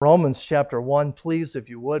Romans chapter 1, please, if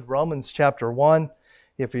you would. Romans chapter 1.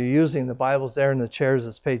 If you're using the Bibles there in the chairs,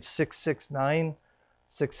 it's page 669,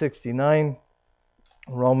 669.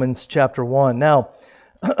 Romans chapter 1. Now,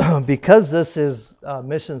 because this is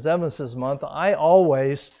Missions Emphasis Month, I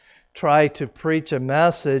always try to preach a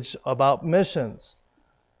message about missions.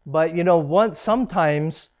 But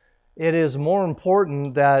sometimes it is more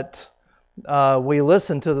important that we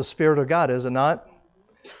listen to the Spirit of God, is it not?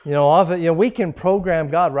 Often, we can program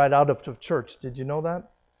God right out of church. Did you know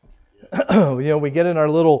that? We get in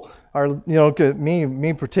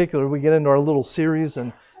me particular, we get into our little series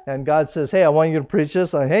and God says, hey, I want you to preach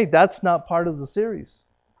this. Hey, that's not part of the series.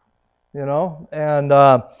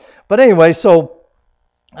 But anyway, so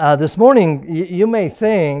this morning you may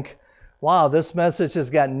think, wow, this message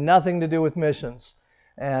has got nothing to do with missions.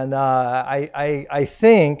 And I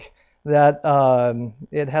think that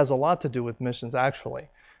it has a lot to do with missions, actually.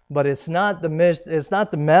 But it's not the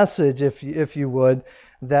message, if you would,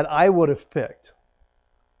 that I would have picked.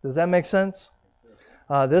 Does that make sense?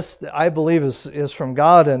 This, I believe, is from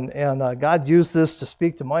God, and God used this to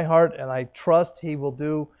speak to my heart, and I trust He will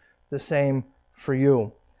do the same for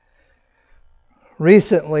you.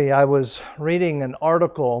 Recently, I was reading an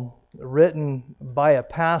article written by a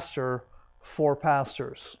pastor for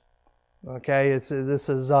pastors. Okay, it's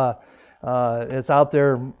out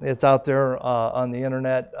there on the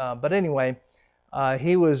internet. But anyway,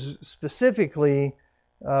 he was specifically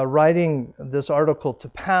writing this article to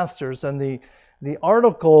pastors, and the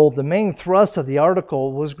main thrust of the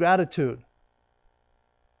article was gratitude.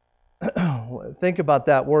 Think about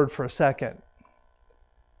that word for a second.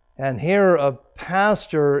 And here a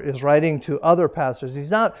pastor is writing to other pastors.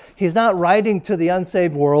 He's not writing to the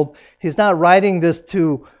unsaved world. He's not writing this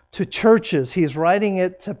to churches. He's writing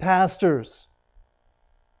it to pastors.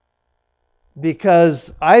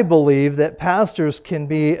 Because I believe that pastors can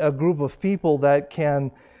be a group of people that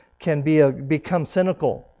can become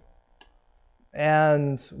cynical.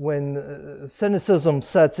 And when cynicism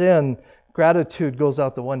sets in, gratitude goes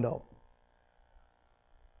out the window.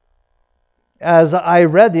 As I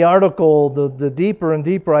read the article, the deeper and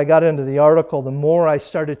deeper I got into the article, the more I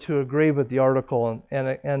started to agree with the article.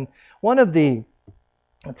 And one of the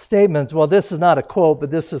statements, well, this is not a quote,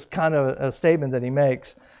 but this is kind of a statement that he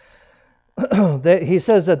makes. He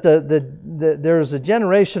says that there's a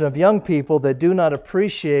generation of young people that do not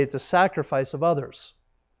appreciate the sacrifice of others.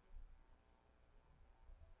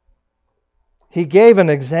 He gave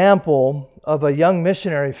an example of a young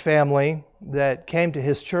missionary family that came to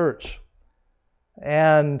his church.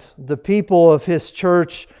 And the people of his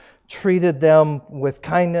church treated them with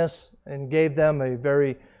kindness and gave them a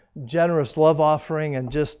very generous love offering,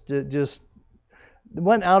 and just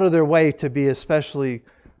went out of their way to be especially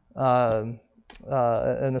a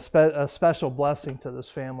special blessing to this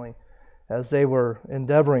family as they were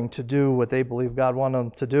endeavoring to do what they believed God wanted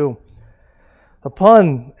them to do.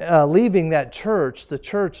 Upon leaving that church, the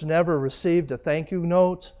church never received a thank you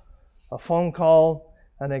note, a phone call,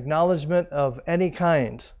 an acknowledgement of any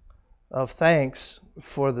kind of thanks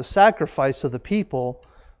for the sacrifice of the people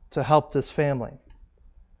to help this family.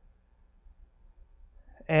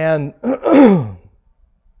 And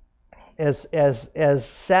as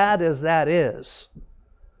sad as that is,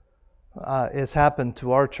 it's happened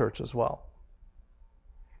to our church as well.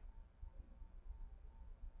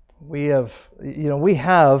 We have,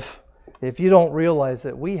 if you don't realize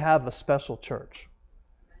it, we have a special church.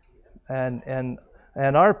 And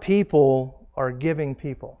our people are giving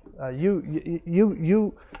people.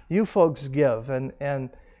 You folks give, and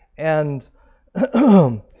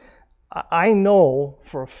I know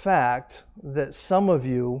for a fact that some of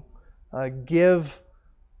you give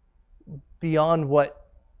beyond what,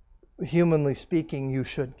 humanly speaking, you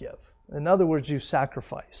should give. In other words, you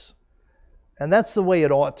sacrifice. And that's the way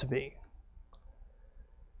it ought to be.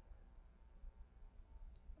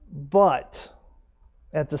 But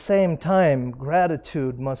at the same time,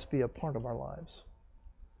 gratitude must be a part of our lives.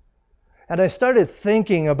 And I started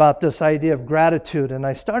thinking about this idea of gratitude, and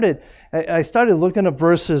I started looking at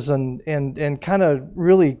verses and kind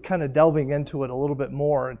of delving into it a little bit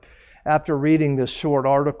more after reading this short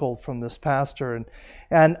article from this pastor.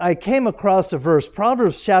 And I came across a verse,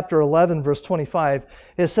 Proverbs chapter 11, verse 25.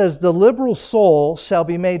 It says, "The liberal soul shall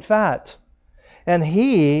be made fat, and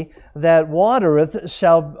he that watereth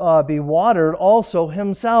shall be watered also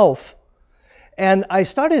himself." And I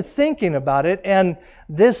started thinking about it, and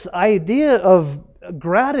this idea of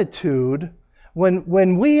gratitude,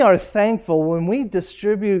 when we are thankful, when we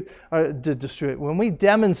when we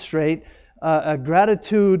demonstrate a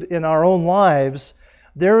gratitude in our own lives,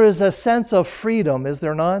 there is a sense of freedom, is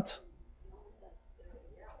there not?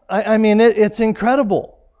 I mean, it's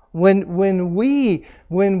incredible. When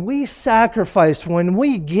we sacrifice, when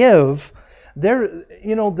we give,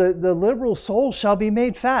 the liberal soul shall be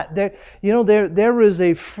made fat. There is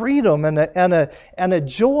a freedom and a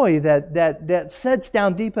joy that sets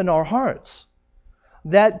down deep in our hearts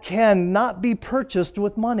that cannot be purchased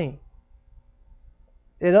with money.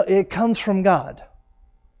 It comes from God.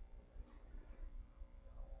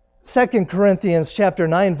 2 Corinthians chapter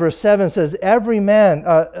 9 verse 7 says, every man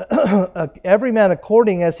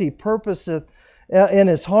according as he purposeth in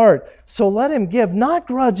his heart, so let him give, not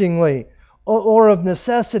grudgingly or of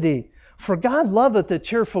necessity, for God loveth a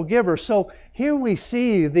cheerful giver. So here we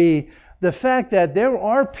see the fact that there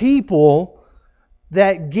are people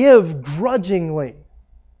that give grudgingly.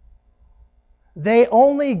 They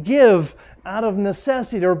only give out of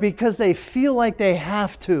necessity or because they feel like they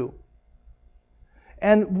have to.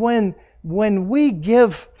 And when we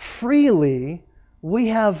give freely, we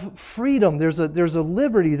have freedom. There's a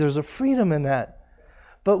liberty, there's a freedom in that.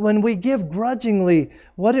 But when we give grudgingly,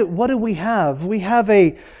 what do we have? We have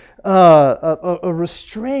a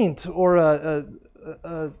restraint or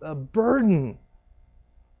a burden.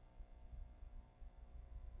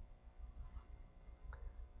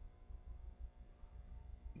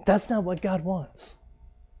 That's not what God wants.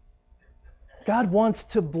 God wants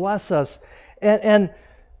to bless us. And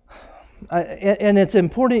it's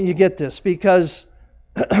important you get this, because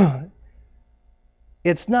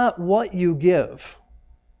it's not what you give,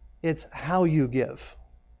 it's how you give.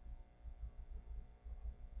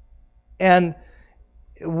 And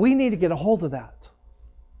we need to get a hold of that.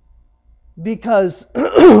 Because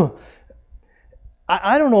I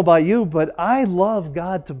don't know about you, but I love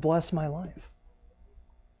God to bless my life.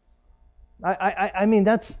 I mean,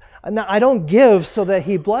 I don't give so that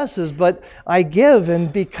He blesses, but I give,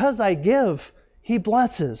 and because I give, He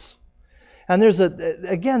blesses. And there's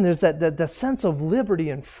that sense of liberty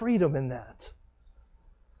and freedom in that.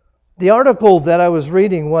 The article that I was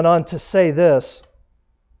reading went on to say this.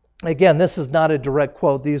 Again, this is not a direct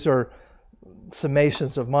quote. These are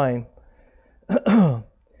summations of mine.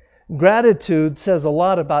 Gratitude says a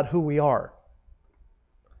lot about who we are.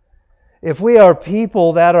 If we are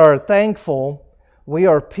people that are thankful, we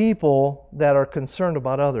are people that are concerned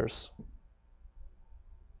about others.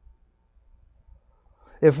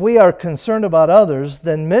 If we are concerned about others,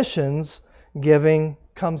 then missions giving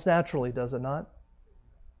comes naturally, does it not?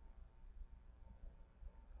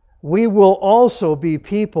 We will also be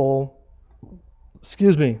people,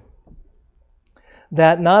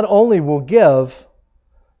 that not only will give,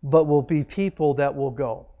 but will be people that will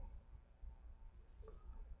go.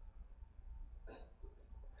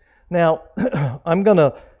 Now, I'm going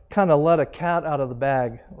to kind of let a cat out of the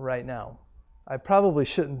bag right now. I probably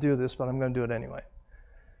shouldn't do this, but I'm going to do it anyway.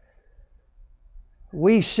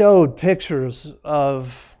 We showed pictures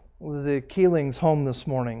of the Keeling's home this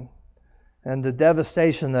morning and the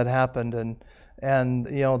devastation that happened, and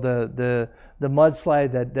the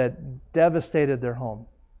mudslide that devastated their home.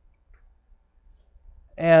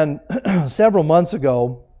 And several months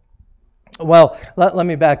ago, well, let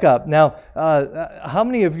me back up. Now, how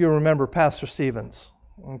many of you remember Pastor Stevens?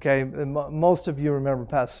 Okay, most of you remember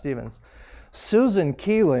Pastor Stevens. Susan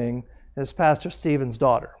Keeling is Pastor Stevens'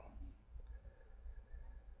 daughter.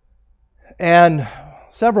 And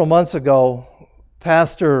several months ago,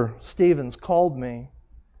 Pastor Stevens called me,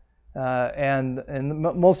 and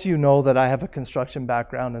most of you know that I have a construction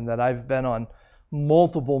background and that I've been on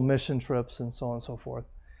multiple mission trips and so on and so forth.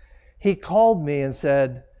 He called me and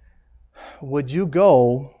said, would you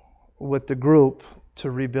go with the group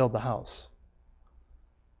to rebuild the house?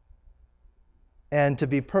 And to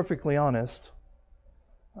be perfectly honest,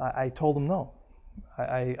 I told him no.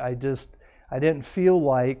 I didn't feel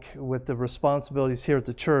like, with the responsibilities here at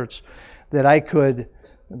the church, that I could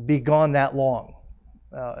be gone that long,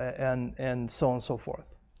 and so on and so forth.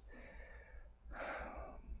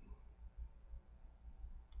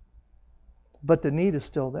 But the need is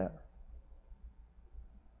still there.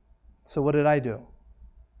 So what did I do?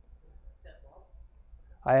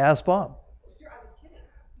 I asked Bob.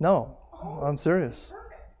 No, I'm serious.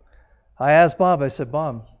 I asked Bob, I said,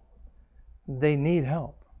 Bob, they need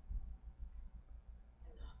help.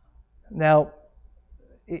 Now,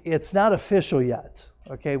 it's not official yet.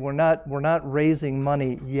 Okay, we're not raising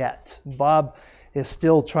money yet. Bob is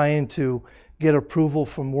still trying to get approval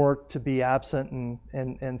from work to be absent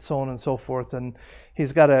and so on and so forth. And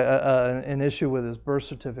he's got an issue with his birth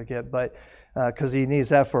certificate, but because he needs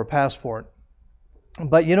that for a passport.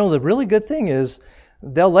 But the really good thing is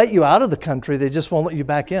they'll let you out of the country, they just won't let you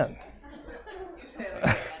back in.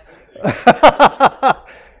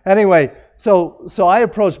 Anyway, So I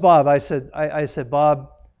approached Bob. I said, Bob,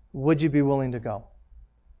 would you be willing to go?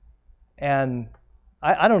 And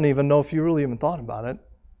I don't even know if you really even thought about it,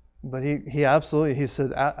 but he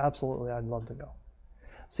said, absolutely, I'd love to go.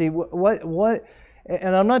 See, what,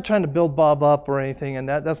 and I'm not trying to build Bob up or anything, and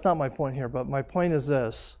that's not my point here, but my point is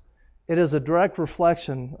this. It is a direct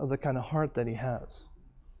reflection of the kind of heart that he has.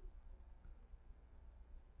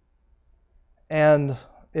 And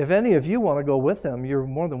if any of you want to go with him, you're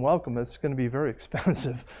more than welcome. It's going to be very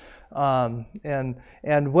expensive.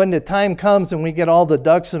 And when the time comes and we get all the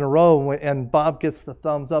ducks in a row and Bob gets the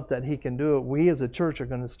thumbs up that he can do it, we as a church are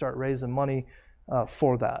going to start raising money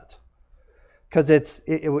for that. Because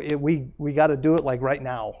we got to do it like right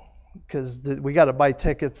now. Because we got to buy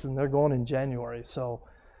tickets and they're going in January. So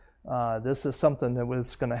this is something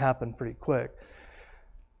that's going to happen pretty quick.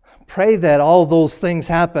 Pray that all those things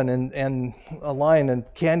happen and align, and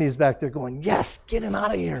Candy's back there going, yes, get him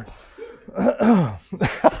out of here.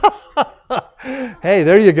 Hey,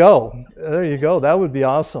 there you go. There you go. That would be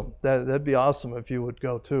awesome. That'd be awesome if you would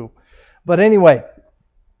go too. But anyway,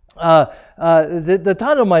 the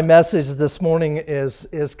title of my message this morning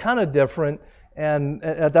is kind of different, and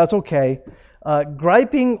that's okay.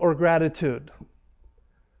 Griping or gratitude.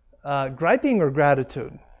 Griping or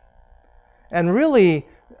gratitude. And really,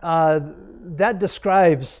 that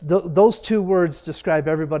describes, those two words describe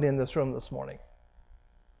everybody in this room this morning.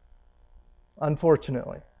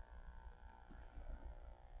 Unfortunately.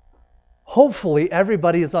 Hopefully,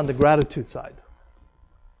 everybody is on the gratitude side.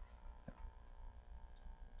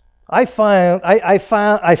 I found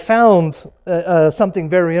something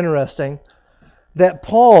very interesting, that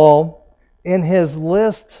Paul, in his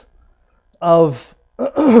list of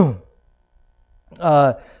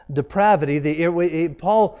depravity,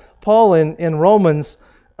 Paul in Romans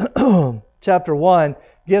chapter 1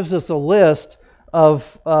 gives us a list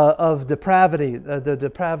of depravity, the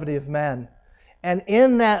depravity of man. And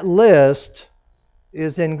in that list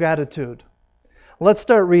is ingratitude. Let's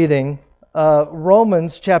start reading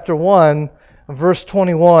Romans chapter 1, verse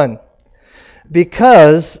 21.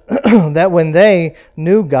 Because that when they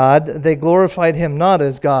knew God, they glorified him not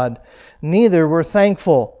as God, neither were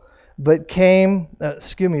thankful, but became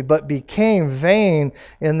vain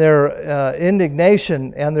in their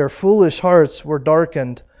indignation, and their foolish hearts were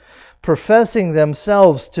darkened. Professing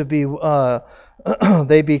themselves to be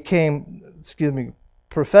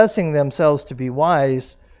professing themselves to be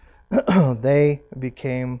wise, they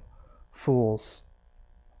became fools.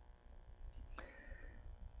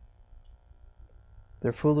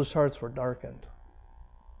 Their foolish hearts were darkened.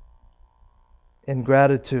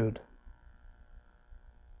 Ingratitude.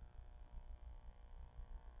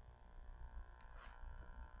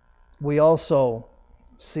 We also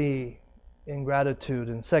see ingratitude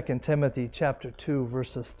in 2 Timothy chapter 2,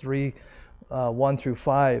 verses 1 through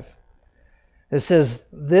 5. It says,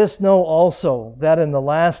 "This know also, that in the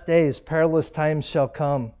last days perilous times shall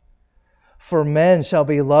come. For men shall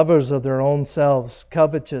be lovers of their own selves,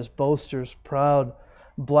 covetous, boasters, proud,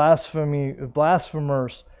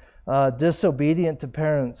 blasphemers, disobedient to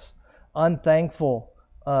parents, unthankful."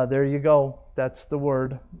 There you go. That's the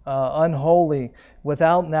word. Unholy,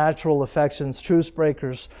 without natural affections, truce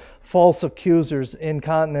breakers, false accusers,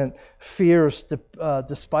 incontinent, fierce,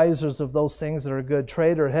 despisers of those things that are good,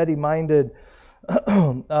 traitor, heady-minded,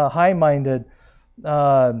 high-minded,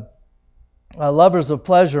 lovers of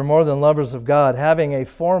pleasure more than lovers of God, having a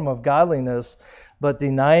form of godliness, but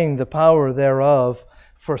denying the power thereof.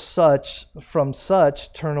 From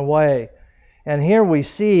such turn away. And here we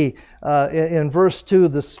see in verse 2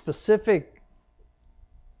 the specific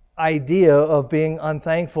idea of being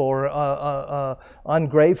unthankful or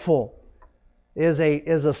ungrateful is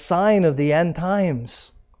a sign of the end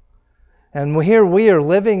times. And here we are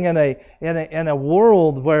living in a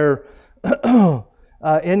world where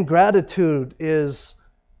ingratitude is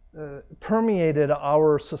permeated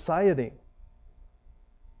our society.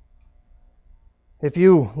 If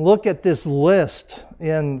you look at this list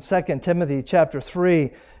in 2 Timothy chapter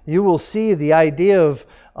 3, you will see the idea of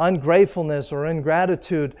ungratefulness or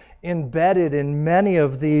ingratitude embedded in many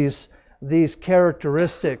of these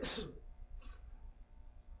characteristics.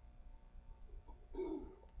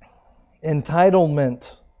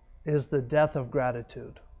 Entitlement is the death of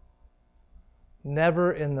gratitude.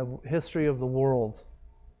 Never in the history of the world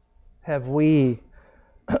have we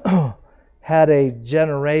had a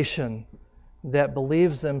generation that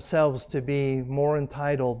believes themselves to be more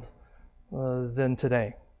entitled than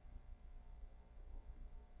today.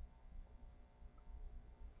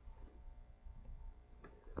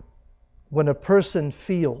 When a person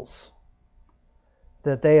feels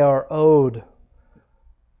that they are owed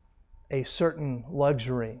a certain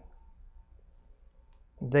luxury,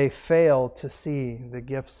 they fail to see the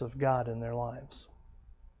gifts of God in their lives.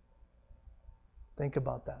 Think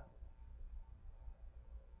about that.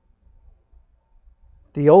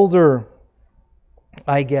 The older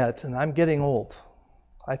I get, and I'm getting old,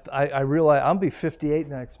 I realize I'll be 58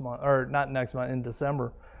 next month, or not next month, in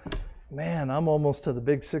December. Man, I'm almost to the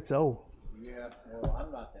big 6-0. Yeah, well,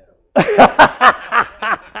 I'm not that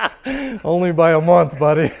old. Only by a month,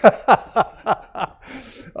 buddy.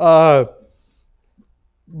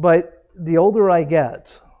 But the older I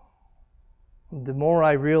get, the more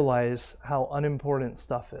I realize how unimportant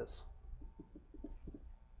stuff is.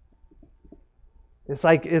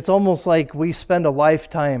 It's almost like we spend a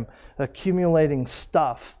lifetime accumulating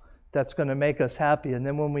stuff that's going to make us happy, and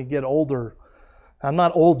then when we get older, I'm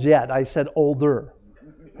not old yet, I said older.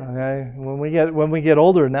 Okay? When we get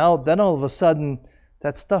older now, then all of a sudden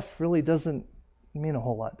that stuff really doesn't mean a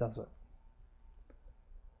whole lot, does it?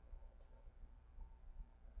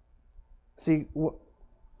 See,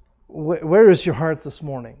 where is your heart this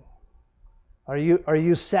morning? Are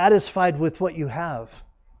you satisfied with what you have?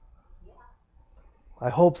 I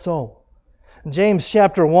hope so. James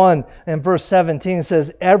chapter 1 and verse 17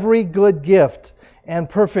 says, "Every good gift and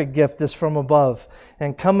perfect gift is from above,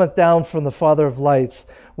 and cometh down from the Father of lights,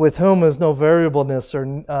 with whom is no variableness or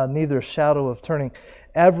neither shadow of turning."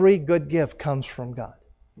 Every good gift comes from God.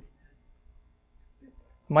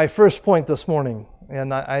 My first point this morning,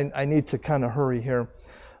 and I need to kind of hurry here,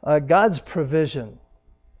 God's provision.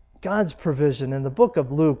 God's provision. In the book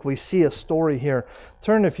of Luke, we see a story here.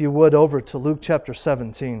 Turn, if you would, over to Luke chapter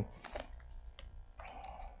 17.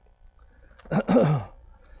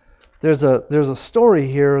 There's a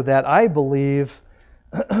story here that I believe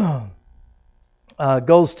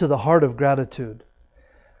goes to the heart of gratitude.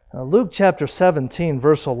 Luke chapter 17,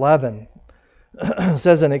 verse 11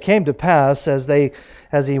 says, "And it came to pass as he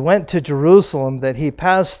went to Jerusalem that he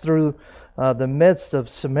passed through the midst of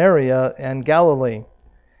Samaria and Galilee.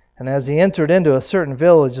 And as he entered into a certain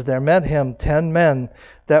village, there met him 10 men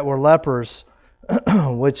that were lepers,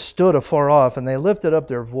 which stood afar off. And they lifted up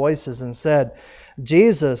their voices and said,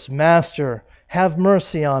 Jesus, Master, have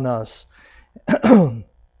mercy on us. And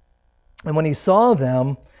when he saw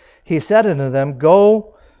them, he said unto them,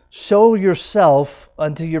 Go, show yourself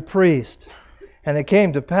unto your priest. And it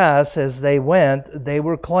came to pass, as they went, they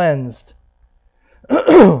were cleansed.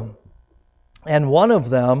 And one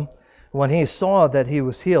of them, when he saw that he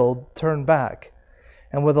was healed, turned back,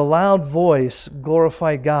 and with a loud voice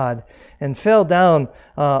glorified God, and fell down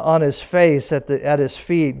on his face at his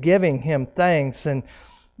feet, giving him thanks. And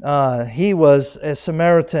he was a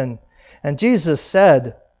Samaritan. And Jesus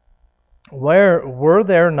said, Where were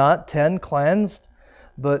there not 10 cleansed?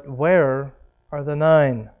 But where are the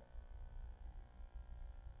 9?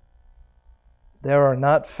 There are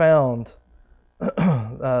not found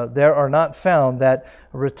that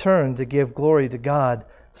return to give glory to God,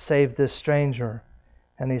 save this stranger.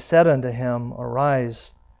 And he said unto him,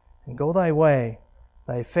 Arise, and go thy way.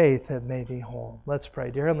 Thy faith hath made thee whole. Let's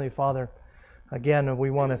pray. Dear Heavenly Father, again, we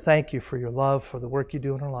want to thank you for your love, for the work you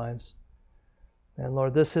do in our lives. And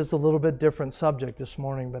Lord, this is a little bit different subject this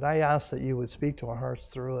morning, but I ask that you would speak to our hearts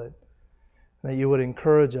through it, that you would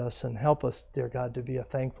encourage us and help us, dear God, to be a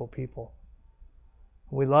thankful people.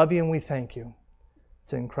 We love you and we thank you.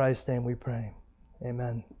 It's in Christ's name we pray.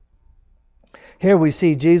 Amen. Here we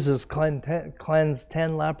see Jesus cleanse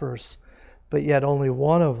 10 lepers, but yet only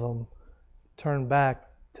one of them turned back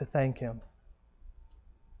to thank him.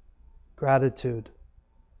 Gratitude.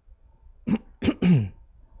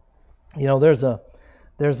 You know,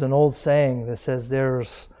 there's an old saying that says there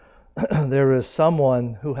is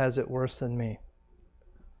someone who has it worse than me.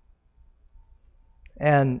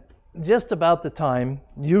 And just about the time,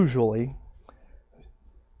 usually,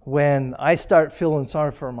 when I start feeling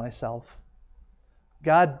sorry for myself,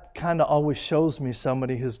 God kind of always shows me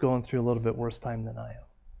somebody who's going through a little bit worse time than I am.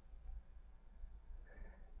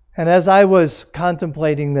 And as I was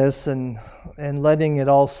contemplating this and letting it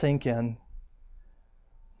all sink in,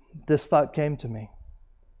 this thought came to me.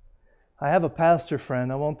 I have a pastor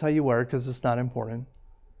friend, I won't tell you where because it's not important.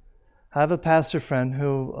 I have a pastor friend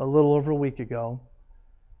who, a little over a week ago,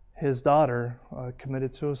 his daughter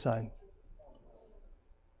committed suicide.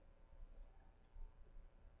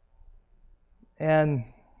 And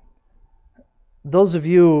those of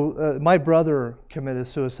you, my brother committed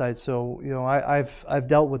suicide, so I've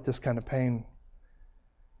dealt with this kind of pain.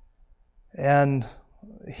 And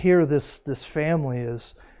here this family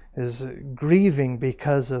is grieving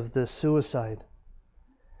because of this suicide.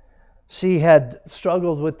 She had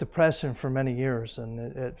struggled with depression for many years,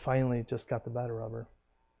 and it finally just got the better of her.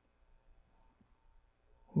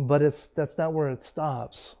 But that's not where it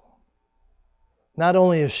stops. Not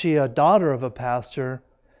only is she a daughter of a pastor,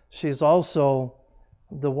 she's also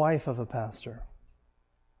the wife of a pastor.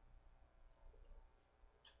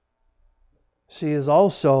 She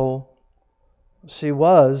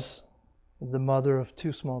was the mother of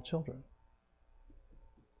 2 small children.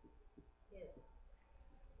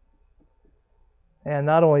 And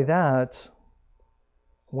not only that,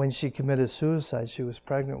 when she committed suicide, she was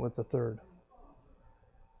pregnant with the third.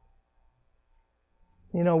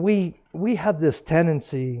 You know, we have this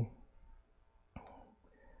tendency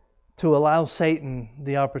to allow Satan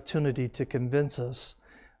the opportunity to convince us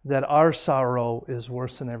that our sorrow is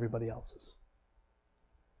worse than everybody else's.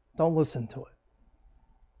 Don't listen to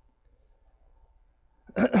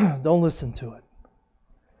it. Don't listen to it.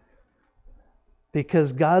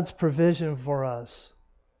 Because God's provision for us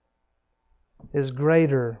is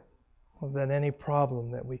greater than any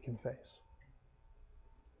problem that we can face.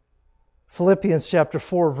 Philippians chapter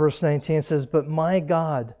 4 verse 19 says, "But my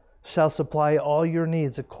God shall supply all your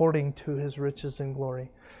needs according to His riches and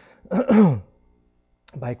glory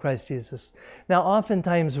by Christ Jesus." Now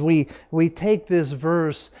oftentimes we take this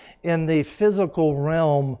verse in the physical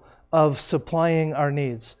realm of supplying our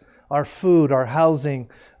needs. Our food, our housing,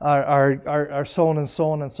 our so on and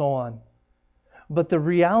so on and so on. But the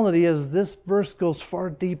reality is this verse goes far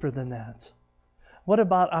deeper than that. What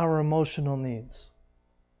about our emotional needs?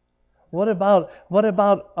 What about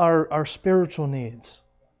our spiritual needs?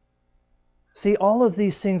 See, all of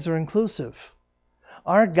these things are inclusive.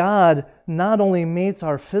 Our God not only meets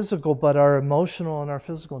our physical, but our emotional and our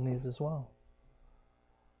physical needs as well.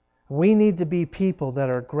 We need to be people that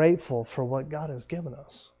are grateful for what God has given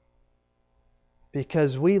us.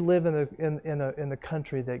 Because we live in a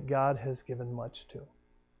country that God has given much to.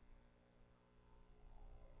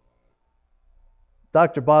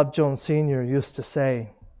 Dr. Bob Jones Sr. used to say,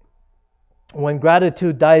 "When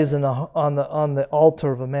gratitude dies on the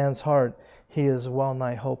altar of a man's heart, he is well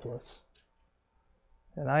nigh hopeless."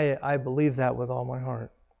 And I believe that with all my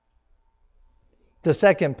heart. The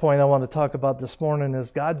second point I want to talk about this morning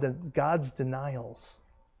is God's denials.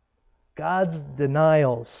 God's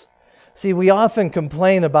denials. See, we often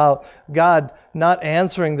complain about God not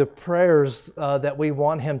answering the prayers that we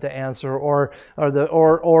want Him to answer,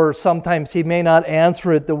 or sometimes He may not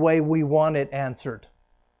answer it the way we want it answered.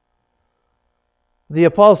 The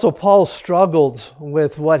Apostle Paul struggled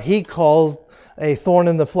with what he calls a thorn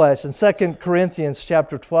in the flesh. In 2 Corinthians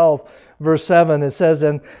chapter 12, verse 7, it says,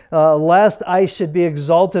 "And lest I should be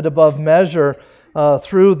exalted above measure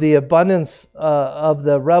through the abundance of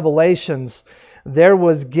the revelations, there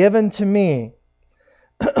was given to me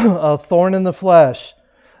a thorn in the flesh,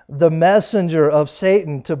 the messenger of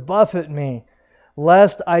Satan to buffet me,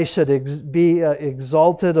 lest I should be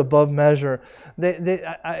exalted above measure."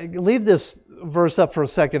 Leave this verse up for a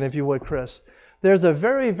second, if you would, Chris. There's a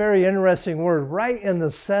very, very interesting word right in the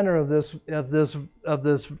center of this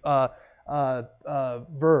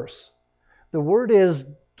verse. The word is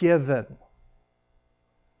given.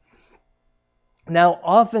 Now,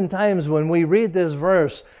 oftentimes when we read this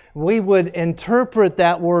verse, we would interpret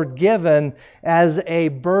that word given as a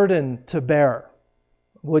burden to bear.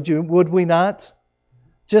 Would we not?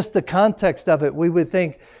 Just the context of it, we would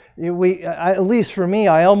think, at least for me,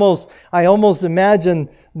 I almost imagine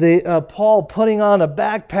Paul putting on a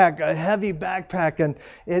backpack, a heavy backpack, and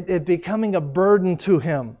it becoming a burden to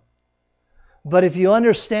him. But if you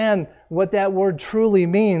understand what that word truly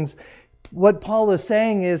means, what Paul is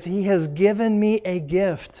saying is, He has given me a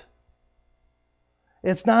gift.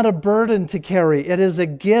 It's not a burden to carry. It is a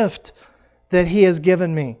gift that He has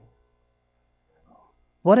given me.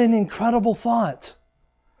 What an incredible thought.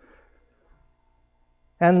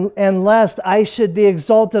 And lest I should be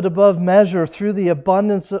exalted above measure through the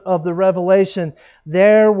abundance of the revelation,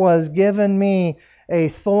 there was given me a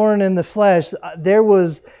thorn in the flesh. There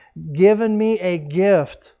was given me a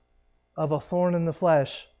gift of a thorn in the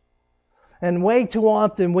flesh. And way too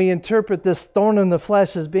often we interpret this thorn in the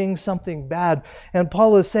flesh as being something bad. And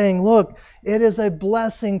Paul is saying, look, it is a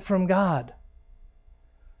blessing from God.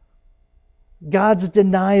 God's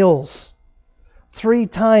denials. 3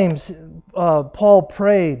 times Paul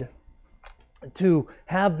prayed to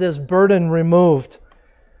have this burden removed.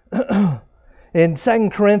 In 2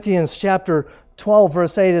 Corinthians chapter 12,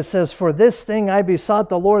 verse 8, it says, "For this thing I besought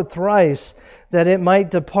the Lord thrice, that it might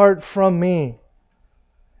depart from me."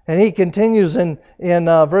 And he continues in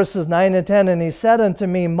verses 9 and 10, "And he said unto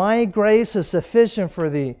me, My grace is sufficient for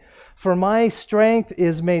thee, for my strength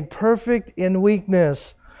is made perfect in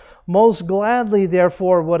weakness. Most gladly,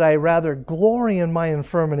 therefore, would I rather glory in my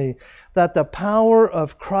infirmity, that the power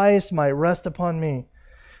of Christ might rest upon me.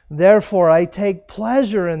 Therefore I take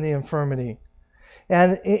pleasure in the infirmity,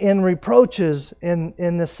 and in reproaches, in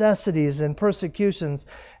necessities, in persecutions,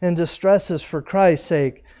 in distresses for Christ's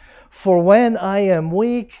sake. For when I am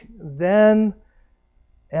weak, then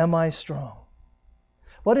am I strong.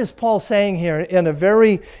 What is Paul saying here in a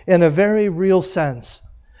very real sense?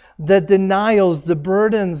 The denials, the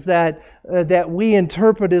burdens that we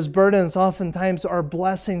interpret as burdens oftentimes are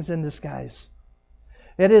blessings in disguise.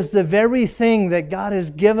 It is the very thing that God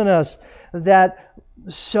has given us that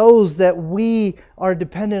shows that we are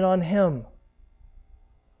dependent on Him.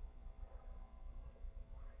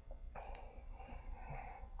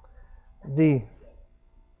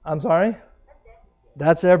 I'm sorry?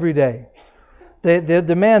 That's every day.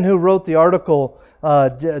 The man who wrote the article,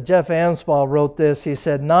 Jeff Anspaugh, wrote this. He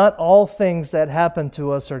said, "Not all things that happen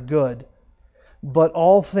to us are good, but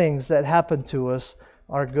all things that happen to us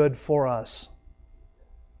are good for us."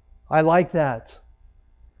 I like that.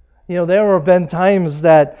 You know, there have been times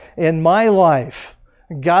that in my life,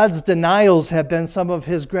 God's denials have been some of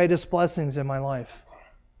His greatest blessings in my life.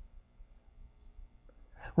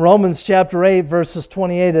 Romans chapter 8, verses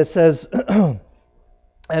 28, it says,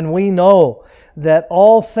 "And we know that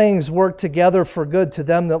all things work together for good to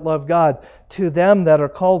them that love God, to them that are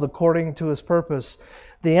called according to His purpose."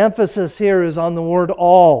 The emphasis here is on the word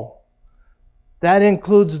all. That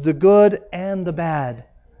includes the good and the bad.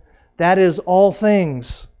 That is all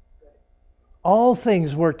things. All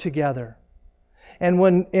things work together. And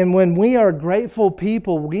when we are grateful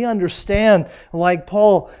people, we understand, like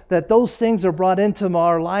Paul, that those things are brought into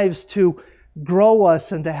our lives to grow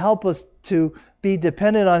us and to help us to be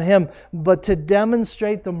dependent on Him, but to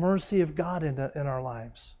demonstrate the mercy of God in our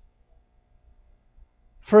lives.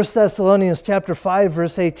 1 Thessalonians chapter 5,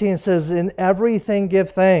 verse 18 says, "In everything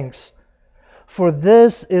give thanks, for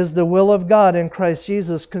this is the will of God in Christ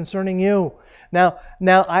Jesus concerning you." Now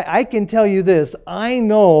I can tell you this. I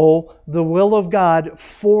know the will of God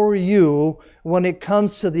for you when it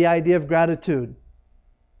comes to the idea of gratitude.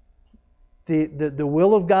 The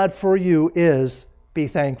will of God for you is be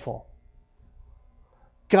thankful.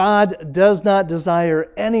 God does not desire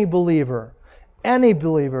any believer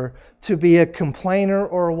to be a complainer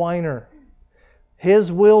or a whiner. His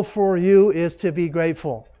will for you is to be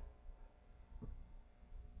grateful.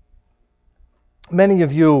 Many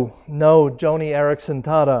of you know Joni Eareckson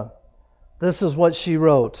Tada. This is what she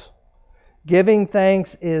wrote. "Giving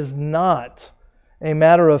thanks is not a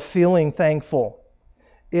matter of feeling thankful.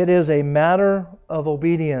 It is a matter of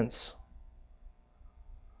obedience."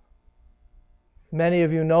 Many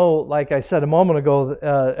of you know, like I said a moment ago,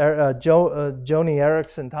 Joni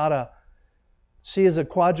Eareckson Tada. She is a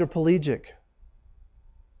quadriplegic.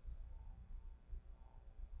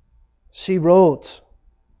 She wrote,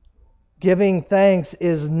 "Giving thanks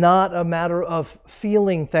is not a matter of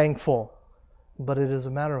feeling thankful, but it is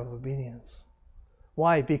a matter of obedience."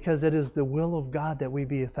 Why? Because it is the will of God that we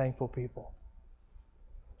be a thankful people.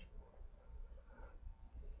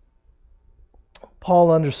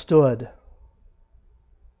 Paul understood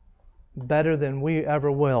better than we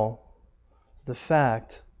ever will the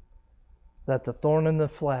fact that the thorn in the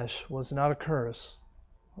flesh was not a curse,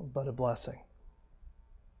 but a blessing.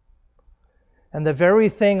 And the very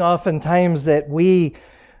thing oftentimes that we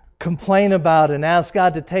complain about and ask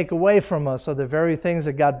God to take away from us are the very things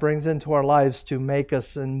that God brings into our lives to make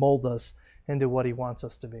us and mold us into what He wants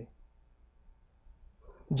us to be.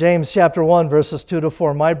 James chapter 1, verses 2 to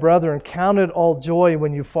 4. "My brethren, count it all joy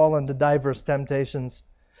when you fall into diverse temptations,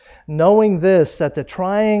 knowing this, that the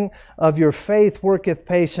trying of your faith worketh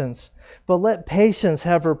patience. But let patience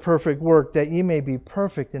have her perfect work, that ye may be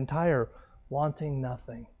perfect, entire, wanting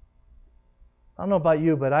nothing." I don't know about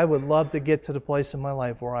you, but I would love to get to the place in my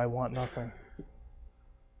life where I want nothing.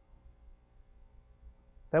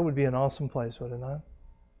 That would be an awesome place, would it not?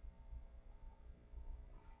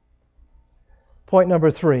 Point number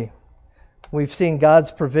 3. We've seen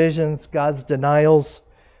God's provisions, God's denials.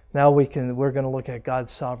 Now we're going to look at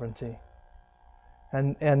God's sovereignty.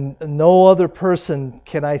 And no other person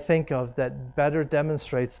can I think of that better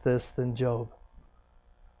demonstrates this than Job.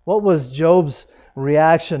 What was Job's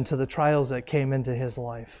reaction to the trials that came into his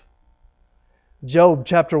life? Job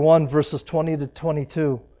chapter 1, verses 20 to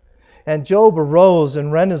 22. "And Job arose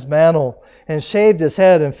and rent his mantle and shaved his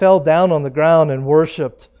head and fell down on the ground and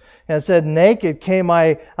worshipped and said, Naked came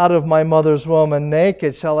I out of my mother's womb, and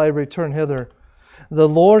naked shall I return hither. The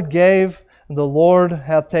Lord gave, the Lord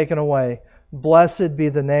hath taken away. Blessed be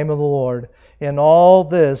the name of the Lord. In all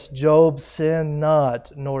this Job sinned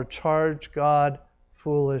not, nor charged God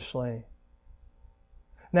foolishly."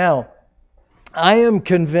 Now, I am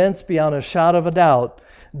convinced beyond a shadow of a doubt,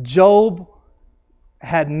 Job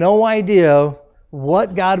had no idea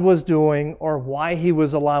what God was doing or why He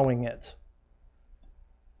was allowing it.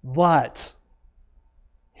 But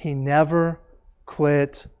he never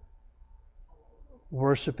quit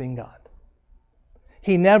worshiping God.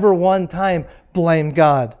 He never one time blamed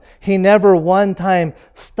God. He never one time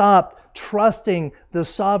stopped trusting the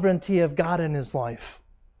sovereignty of God in his life.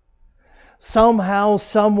 Somehow,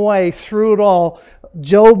 some way, through it all,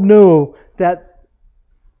 Job knew that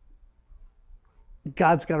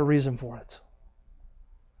God's got a reason for it.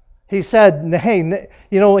 He said, hey,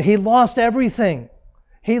 he lost everything.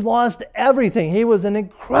 He lost everything. He was an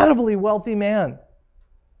incredibly wealthy man.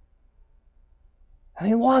 And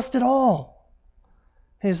he lost it all.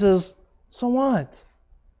 He says, so what?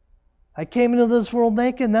 I came into this world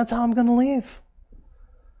naked, and that's how I'm going to leave.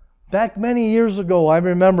 Back many years ago, I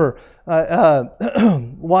remember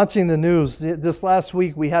watching the news. This last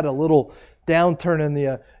week, we had a little downturn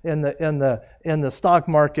in the stock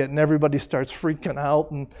market, and everybody starts freaking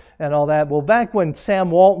out and all that. Well, back when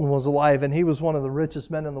Sam Walton was alive, and he was one of the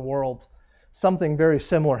richest men in the world, something very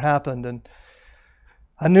similar happened. And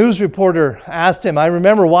a news reporter asked him, I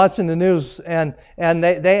remember watching the news, and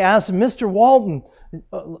they asked him, Mr. Walton,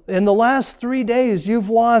 in the last 3 days, you've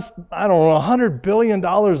lost, I don't know, $100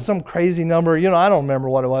 billion, some crazy number. I don't remember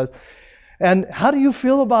what it was. And how do you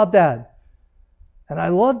feel about that? And I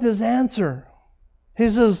loved his answer. He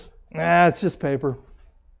says, it's just paper.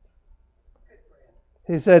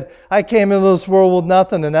 He said, I came into this world with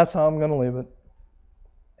nothing, and that's how I'm going to leave it.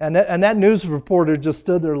 And that news reporter just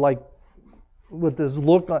stood there like with this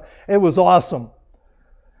look on. It was awesome.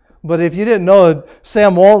 But if you didn't know it,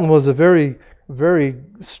 Sam Walton was a very, very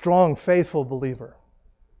strong, faithful believer.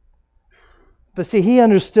 But see, he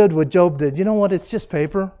understood what Job did. You know what? It's just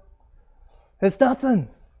paper. It's nothing.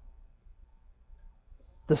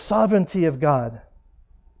 The sovereignty of God.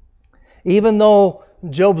 Even though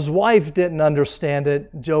Job's wife didn't understand it,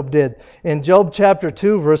 Job did. In Job chapter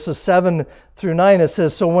 2, verses 7 through 9, it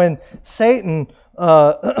says, So went Satan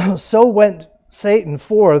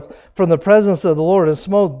forth from the presence of the Lord and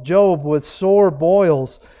smote Job with sore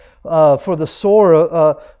boils, for the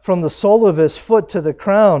sore from the sole of his foot to the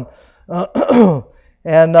crown.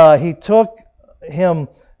 And he took him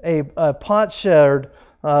a potsherd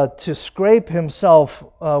to scrape himself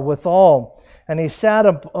withal. And he sat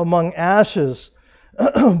up among ashes.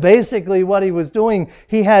 Basically what he was doing,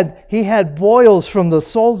 he had boils from the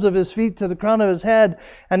soles of his feet to the crown of his head,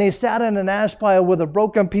 and he sat in an ash pile with a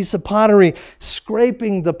broken piece of pottery,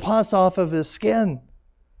 scraping the pus off of his skin.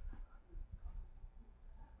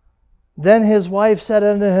 Then his wife said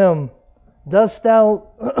unto him, Dost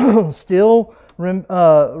thou still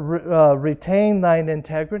retain thine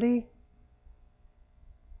integrity?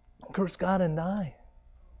 Curse God and die.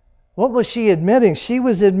 What was she admitting? She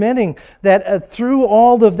was admitting that through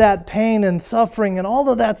all of that pain and suffering and all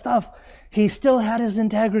of that stuff, he still had his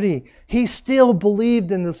integrity. He still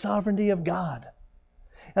believed in the sovereignty of God.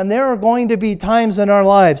 And there are going to be times in our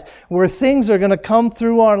lives where things are going to come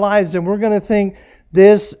through our lives and we're going to think,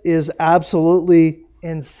 this is absolutely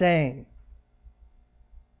insane.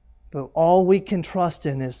 But all we can trust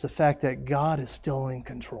in is the fact that God is still in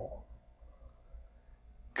control.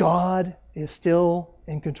 God is still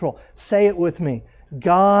in control. Say it with me.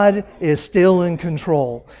 God is still in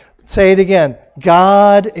control. Say it again.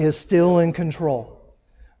 God is still in control.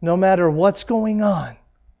 No matter what's going on.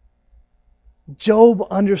 Job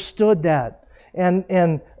understood that.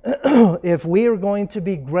 And if we are going to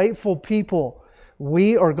be grateful people,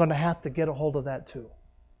 we are going to have to get a hold of that too.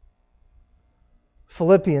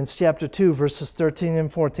 Philippians chapter 2, verses 13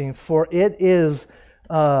 and 14. For it is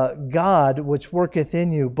God which worketh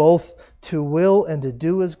in you, both to will and to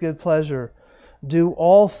do His good pleasure. Do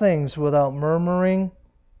all things without murmuring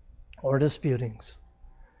or disputings.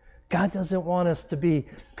 God doesn't want us to be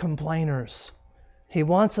complainers. He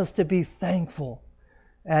wants us to be thankful.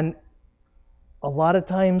 And a lot of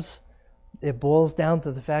times it boils down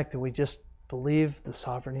to the fact that we just believe the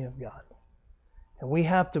sovereignty of God. And we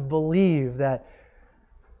have to believe that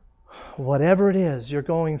whatever it is you're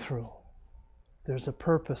going through, there's a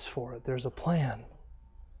purpose for it. There's a plan.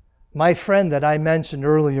 My friend that I mentioned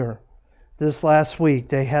earlier, this last week,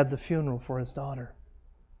 they had the funeral for his daughter.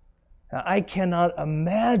 Now, I cannot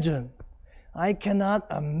imagine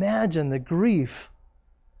the grief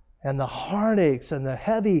and the heartaches and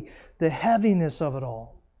the heaviness of it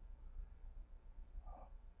all.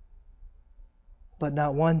 But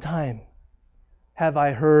not one time have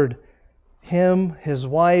I heard him, his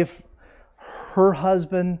wife, her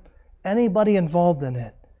husband, anybody involved in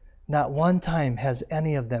it, not one time has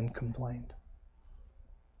any of them complained.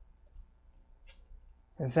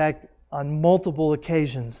 In fact, On multiple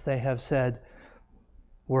occasions, they have said,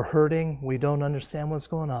 we're hurting, we don't understand what's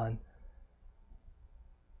going on,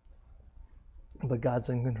 but God's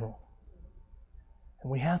in control.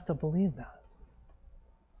 And we have to believe that.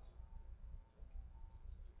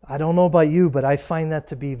 I don't know about you, but I find that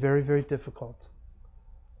to be very, very difficult.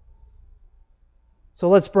 So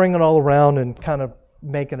let's bring it all around and kind of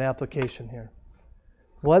make an application here.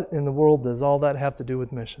 What in the world does all that have to do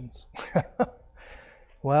with missions?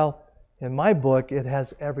 Well, in my book, it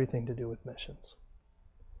has everything to do with missions.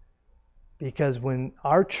 Because when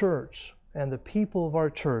our church and the people of our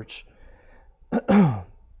church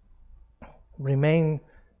remain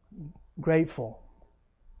grateful,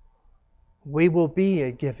 we will be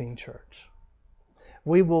a giving church.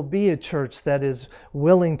 We will be a church that is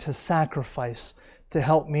willing to sacrifice to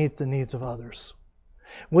help meet the needs of others.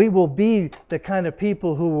 We will be the kind of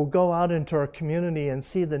people who will go out into our community and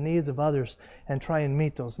see the needs of others and try and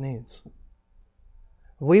meet those needs.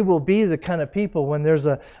 We will be the kind of people, when there's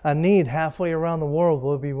a need halfway around the world,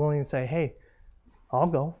 we'll be willing to say, hey, I'll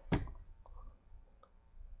go.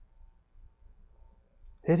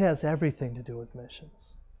 It has everything to do with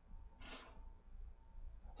missions.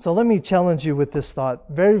 So let me challenge you with this thought,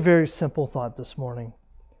 very, very simple thought this morning.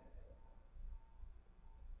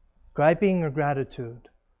 Griping or gratitude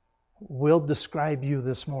will describe you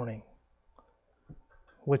this morning.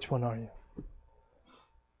 Which one are you?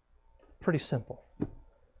 Pretty simple.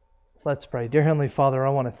 Let's pray. Dear Heavenly Father, I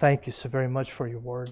want to thank you so very much for your word.